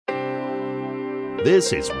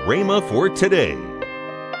This is Rhema for today.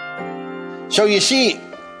 So you see,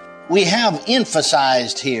 we have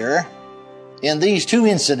emphasized here in these two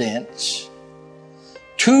incidents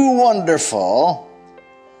two wonderful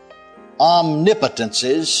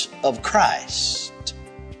omnipotences of Christ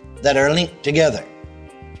that are linked together.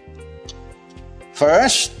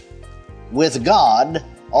 First, with God,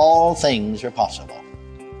 all things are possible.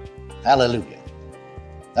 Hallelujah.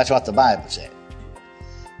 That's what the Bible said.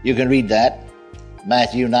 You can read that.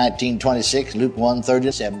 Matthew 19:26, Luke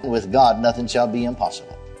 1:37. With God, nothing shall be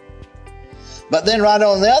impossible. But then right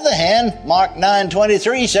on the other hand, Mark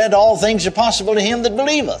 9:23 said, all things are possible to him that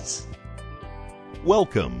believeth.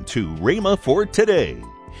 Welcome to Rhema for today.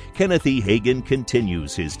 Kenneth E. Hagin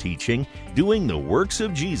continues his teaching, Doing the Works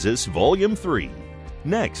of Jesus, Volume 3.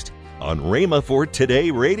 Next, on Rhema for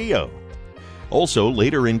Today Radio. Also,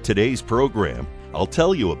 later in today's program, I'll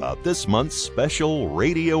tell you about this month's special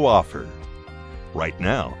radio offer. Right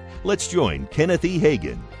now, let's join Kenneth E.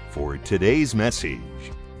 Hagin for today's message.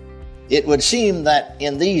 It would seem that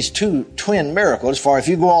in these two twin miracles, for if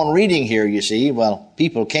you go on reading here, you see,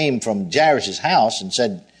 people came from Jairus' house and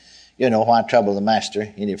said, why trouble the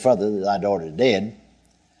master any further? Thy daughter is dead.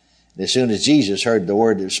 And as soon as Jesus heard the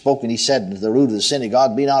word that was spoken, he said unto the root of the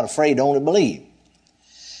synagogue, be not afraid, only believe.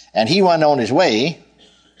 And he went on his way,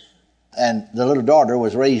 and the little daughter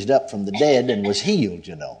was raised up from the dead and was healed,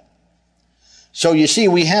 So you see,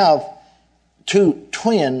 we have two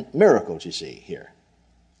twin miracles, you see, here.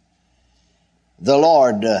 The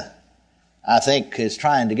Lord, I think, is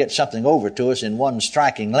trying to get something over to us in one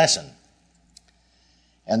striking lesson.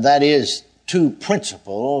 And that is, two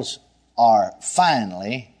principles are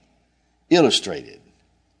finally illustrated.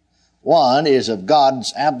 One is of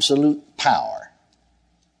God's absolute power.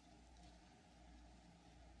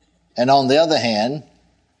 And on the other hand,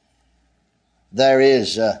 there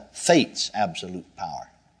is fate's absolute power.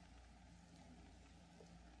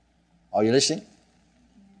 Are you listening?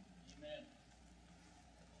 Amen.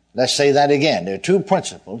 Let's say that again. There are two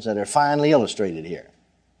principles that are finally illustrated here.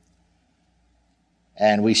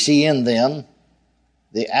 And we see in them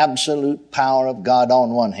the absolute power of God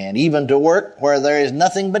on one hand, even to work where there is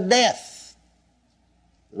nothing but death.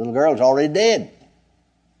 The little girl's already dead,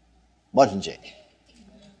 wasn't she?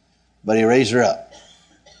 But he raised her up.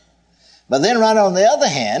 But then right on the other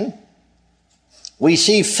hand, we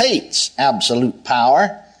see fate's absolute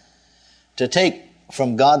power to take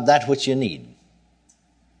from God that which you need.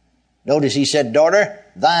 Notice he said, daughter,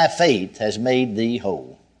 thy faith has made thee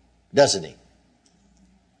whole. Doesn't he?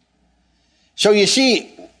 So you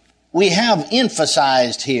see, we have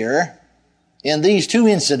emphasized here in these two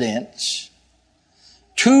incidents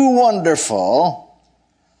two wonderful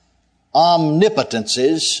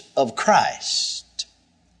omnipotences of Christ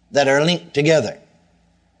that are linked together.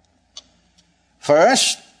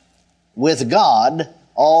 First, with God,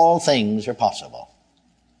 all things are possible.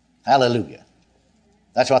 Hallelujah.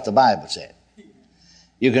 That's what the Bible said.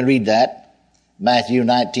 You can read that. Matthew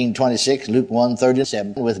 19:26, Luke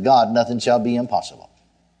 1:37. With God, nothing shall be impossible.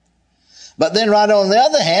 But then right on the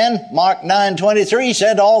other hand, Mark 9:23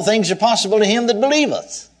 said, all things are possible to him that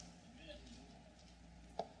believeth.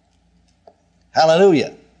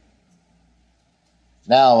 Hallelujah.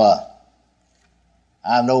 Now,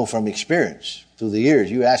 I know from experience through the years,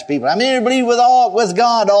 you ask people, I mean, believe with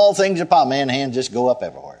God, all things are possible. Man, hands just go up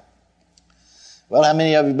everywhere. Well, how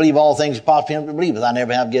many of you believe all things are possible to him that believeth? I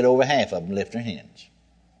never have get over half of them lift their hands.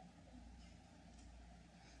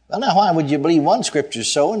 Well, now, why would you believe one scripture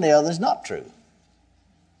is so and the other is not true?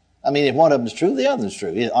 I mean, if one of them is true, the other is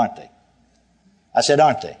true, aren't they? I said,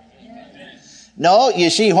 aren't they? No, you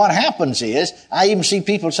see, what happens is, I even see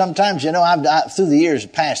people sometimes, through the years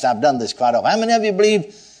past, I've done this quite often. How many of you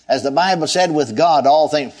believe, as the Bible said, with God, all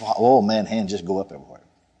things, oh man, hands just go up everywhere.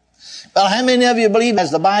 Well, how many of you believe,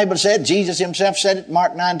 as the Bible said, Jesus himself said it,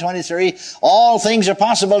 Mark 9:23, all things are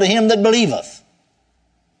possible to him that believeth?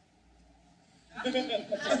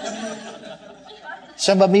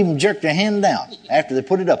 Some of them even jerk their hand down after they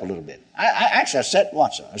put it up a little bit. I stand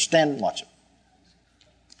and watch them.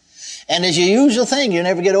 And as your usual thing, you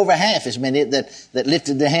never get over half as many that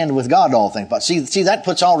lifted their hand with God, all things. But see, that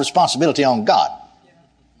puts all responsibility on God.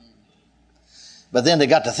 But then they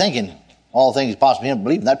got to thinking, all things possible to him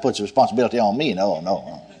believing, that puts the responsibility on me. No.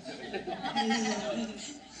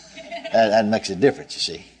 That makes a difference,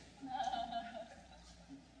 you see.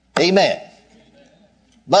 Amen.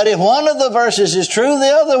 But if one of the verses is true, the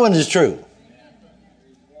other one is true.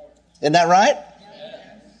 Isn't that right?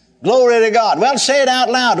 Glory to God. Well, say it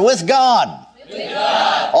out loud. With God. With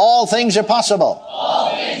God. All things are possible.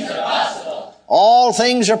 All things are possible. All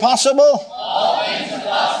things are possible. All things are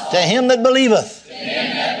possible. To him that believeth. To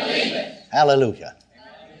Hallelujah.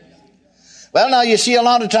 Well, now you see a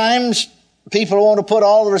lot of times people want to put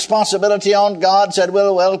all the responsibility on God, said,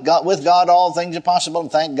 well, God, with God all things are possible,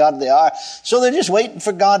 and thank God they are. So they're just waiting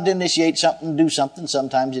for God to initiate something, do something.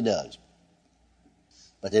 Sometimes He does.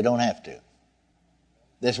 But they don't have to.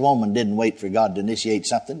 This woman didn't wait for God to initiate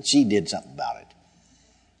something. She did something about it.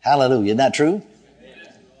 Hallelujah. Isn't that true?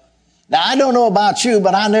 Now, I don't know about you,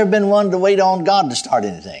 but I've never been one to wait on God to start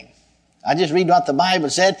anything. I just read what the Bible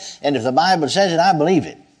said, and if the Bible says it, I believe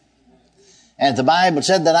it. And if the Bible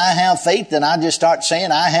said that I have faith, then I just start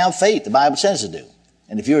saying I have faith. The Bible says to do.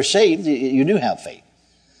 And if you're saved, you do have faith.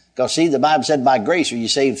 Because see, the Bible said by grace are you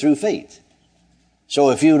saved through faith.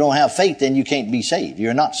 So if you don't have faith, then you can't be saved.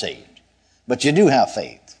 You're not saved. But you do have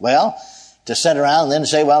faith. Well, to sit around and then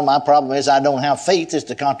say, well, my problem is I don't have faith is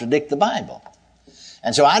to contradict the Bible.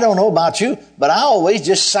 And so I don't know about you, but I always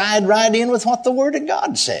just side right in with what the Word of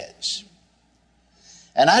God says.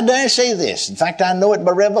 And I dare say this, in fact, I know it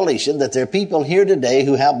by revelation, that there are people here today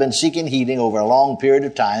who have been seeking healing over a long period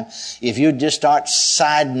of time. If you'd just start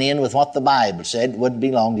siding in with what the Bible said, it wouldn't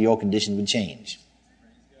be long till your condition would change.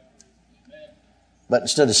 But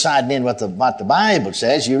instead of siding in with what the Bible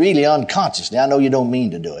says, you really unconsciously, I know you don't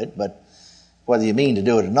mean to do it, but whether you mean to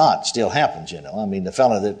do it or not, it still happens, you know. I mean, the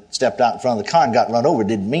fellow that stepped out in front of the car and got run over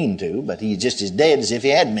didn't mean to, but he's just as dead as if he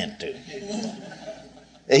had meant to.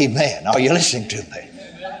 Amen. Are you listening to me?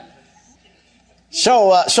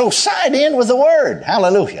 So side in with the Word.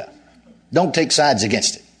 Hallelujah. Don't take sides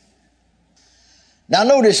against it. Now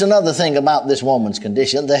notice another thing about this woman's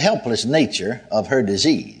condition, the helpless nature of her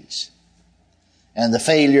disease and the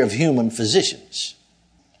failure of human physicians.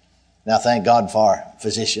 Now thank God for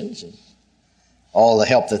physicians and all the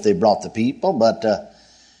help that they brought the people, but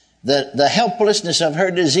the helplessness of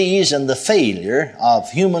her disease and the failure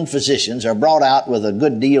of human physicians are brought out with a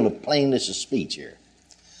good deal of plainness of speech here.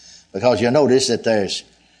 Because you notice that there's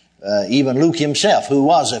even Luke himself, who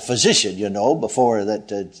was a physician, you know, before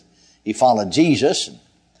that he followed Jesus.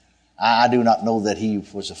 I do not know that he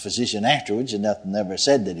was a physician afterwards, and nothing ever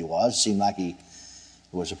said that he was. It seemed like he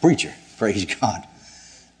was a preacher, praise God.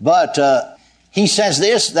 But he says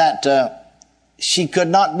this, that she could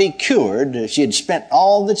not be cured. She had spent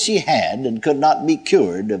all that she had and could not be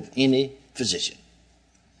cured of any physician.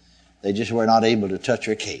 They just were not able to touch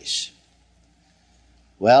her case.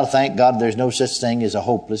 Well, thank God there's no such thing as a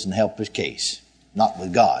hopeless and helpless case. Not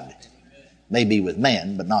with God. Maybe with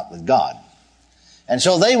men, but not with God. And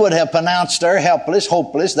so they would have pronounced her helpless,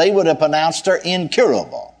 hopeless. They would have pronounced her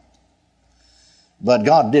incurable. But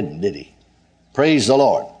God didn't, did He? Praise the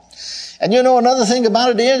Lord. And you know another thing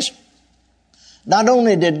about it is, not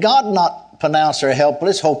only did God not pronounce her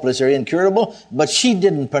helpless, hopeless, or incurable, but she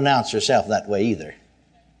didn't pronounce herself that way either.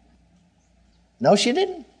 No, she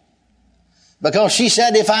didn't. Because she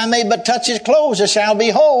said, if I may but touch His clothes, I shall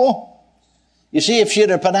be whole. You see, if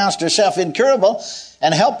she'd have pronounced herself incurable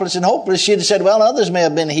and helpless and hopeless, she'd have said, well, others may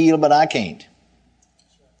have been healed, but I can't.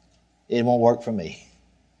 It won't work for me.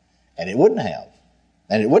 And it wouldn't have.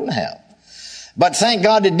 And it wouldn't have. But thank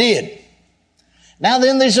God it did. Now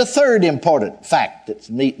then, there's a third important fact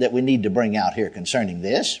that we need to bring out here concerning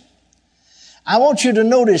this. I want you to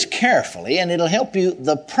notice carefully, and it'll help you,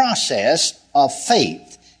 the process of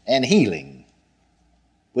faith and healing,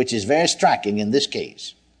 which is very striking in this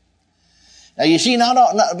case. Now you see,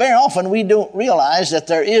 not very often we don't realize that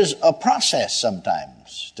there is a process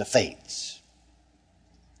sometimes to faith.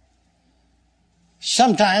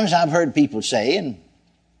 Sometimes I've heard people say, and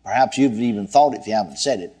perhaps you've even thought it if you haven't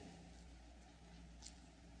said it,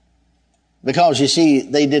 because you see,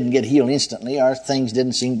 they didn't get healed instantly, or things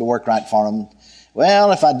didn't seem to work right for them.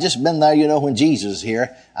 Well, if I'd just been there, you know, when Jesus was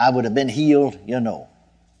here, I would have been healed, you know.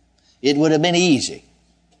 It would have been easy.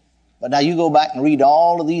 But now you go back and read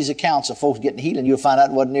all of these accounts of folks getting healed, and you'll find out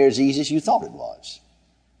it wasn't near as easy as you thought it was.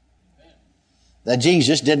 That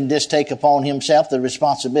Jesus didn't just take upon Himself the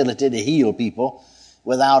responsibility to heal people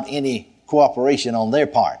without any cooperation on their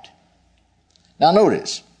part. Now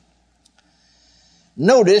notice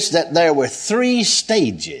that there were 3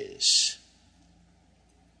 stages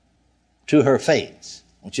to her faith.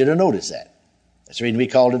 I want you to notice that. That's the reason we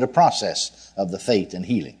called it a process of the faith and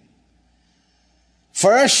healing.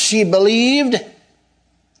 First, she believed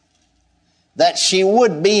that she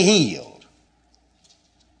would be healed.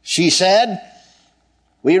 She said,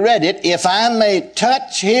 we read it, if I may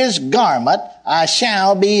touch His garment, I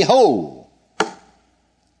shall be whole.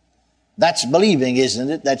 That's believing, isn't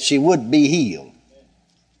it, that she would be healed.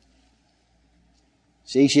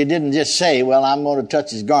 See, she didn't just say, well, I'm going to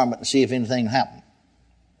touch His garment and see if anything will happen.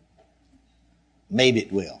 Maybe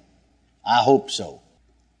it will. I hope so.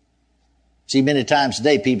 See, many times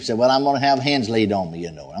today people say, well, I'm going to have hands laid on me,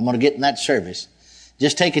 I'm going to get in that service.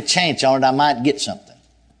 Just take a chance on it, I might get something.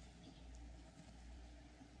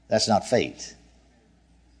 That's not faith.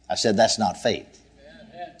 I said that's not faith.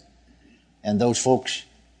 And those folks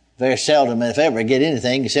very seldom, if ever, get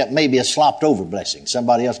anything except maybe a slopped over blessing.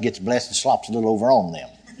 Somebody else gets blessed and slops a little over on them.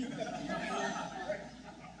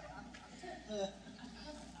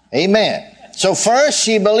 Amen. So first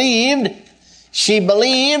she believed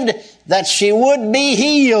that she would be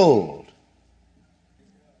healed.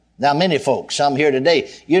 Now many folks, some here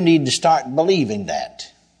today, you need to start believing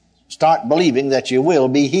that. Start believing that you will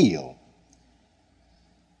be healed.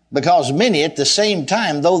 Because many at the same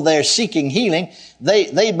time, though they're seeking healing,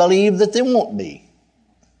 they believe that they won't be.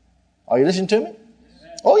 Are you listening to me?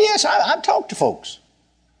 Oh yes, I've talked to folks.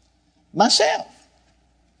 Myself.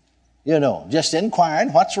 Just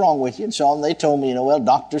inquiring what's wrong with you and so on. They told me, well,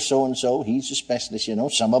 Dr. So-and-so, he's a specialist,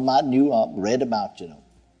 Some of them I knew of, read about,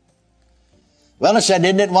 Well, I said,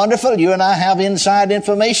 isn't it wonderful? You and I have inside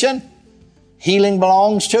information. Healing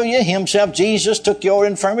belongs to you. Himself, Jesus, took your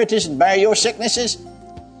infirmities and bare your sicknesses.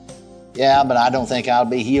 Yeah, but I don't think I'll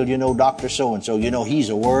be healed. Dr. So-and-so, he's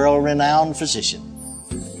a world-renowned physician.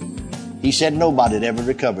 He said nobody had ever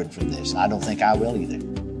recovered from this. I don't think I will either.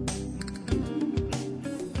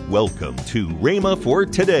 Welcome to Rhema for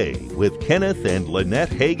Today with Kenneth and Lynette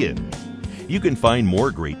Hagin. You can find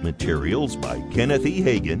more great materials by Kenneth E.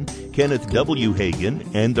 Hagin, Kenneth W. Hagin,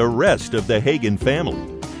 and the rest of the Hagin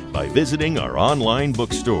family by visiting our online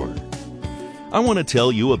bookstore. I want to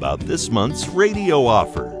tell you about this month's radio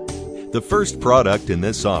offer. The first product in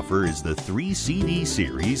this offer is the 3-CD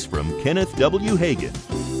series from Kenneth W. Hagin,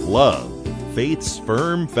 Love, Faith's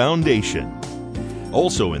Firm Foundation.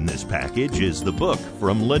 Also in this package is the book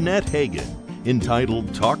from Lynette Hagin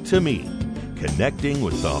entitled Talk to Me, Connecting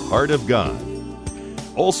with the Heart of God.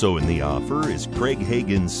 Also in the offer is Craig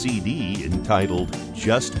Hagin's CD entitled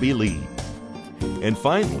Just Believe. And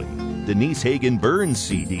finally, Denise Hagin Burns'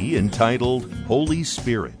 CD entitled Holy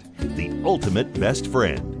Spirit, the Ultimate Best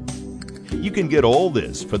Friend. You can get all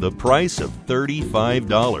this for the price of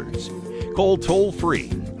 $35. Call toll-free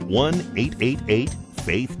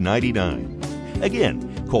 1-888-FAITH-99.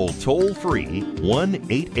 Again, call toll-free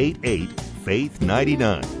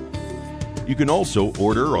 1-888-FAITH-99. You can also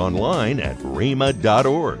order online at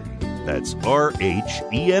rhema.org. That's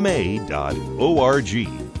RHEMA.org.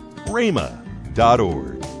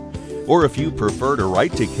 rhema.org. Or if you prefer to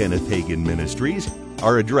write to Kenneth Hagin Ministries,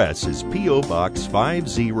 our address is P.O. Box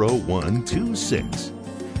 50126,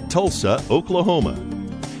 Tulsa, Oklahoma,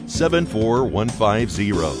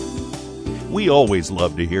 74150. We always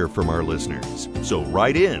love to hear from our listeners, so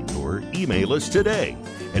write in or email us today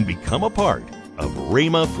and become a part of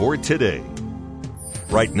Rhema for Today.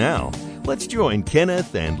 Right now, let's join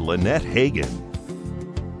Kenneth and Lynette Hagin.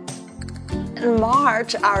 In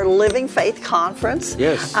March, our Living Faith Conference.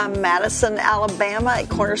 Yes. Madison, Alabama at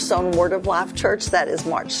Cornerstone Word of Life Church. That is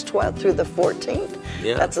March 12th through the 14th.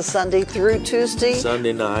 Yeah. That's a Sunday through Tuesday.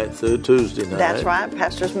 Sunday night through Tuesday night. That's right.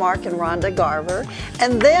 Pastors Mark and Rhonda Garver.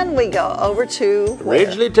 And then we go over to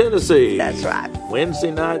Ridgely, Tennessee. That's right.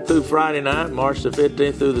 Wednesday night through Friday night, March the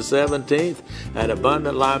 15th through the 17th at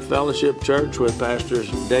Abundant Life Fellowship Church with Pastors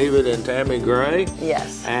David and Tammy Gray.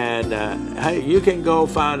 Yes. And hey, you can go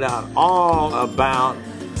find out all about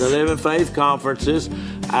the Living Faith conferences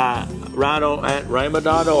right on at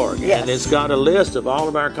rhema.org. Yes. And it's got a list of all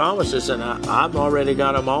of our conferences, and I've already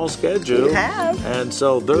got them all scheduled. You have. And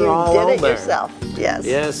so they're you all did on it there. yourself. Yes.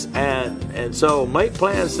 Yes, and so make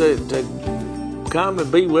plans to come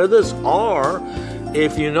and be with us, or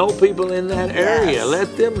if you know people in that area, Yes.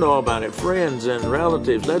 let them know about it. Friends and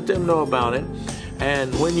relatives, let them know about it.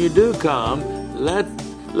 And when you do come, let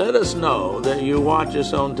us know that you watch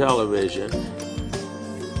us on television.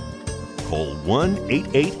 Call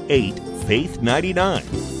 1-888-FAITH-99.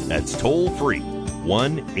 That's toll-free,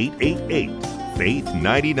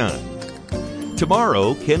 1-888-FAITH-99.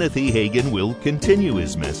 Tomorrow, Kenneth E. Hagin will continue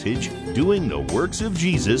his message, Doing the Works of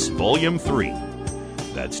Jesus, Volume 3.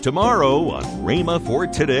 That's tomorrow on Rhema for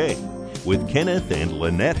Today with Kenneth and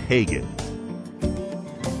Lynette Hagin.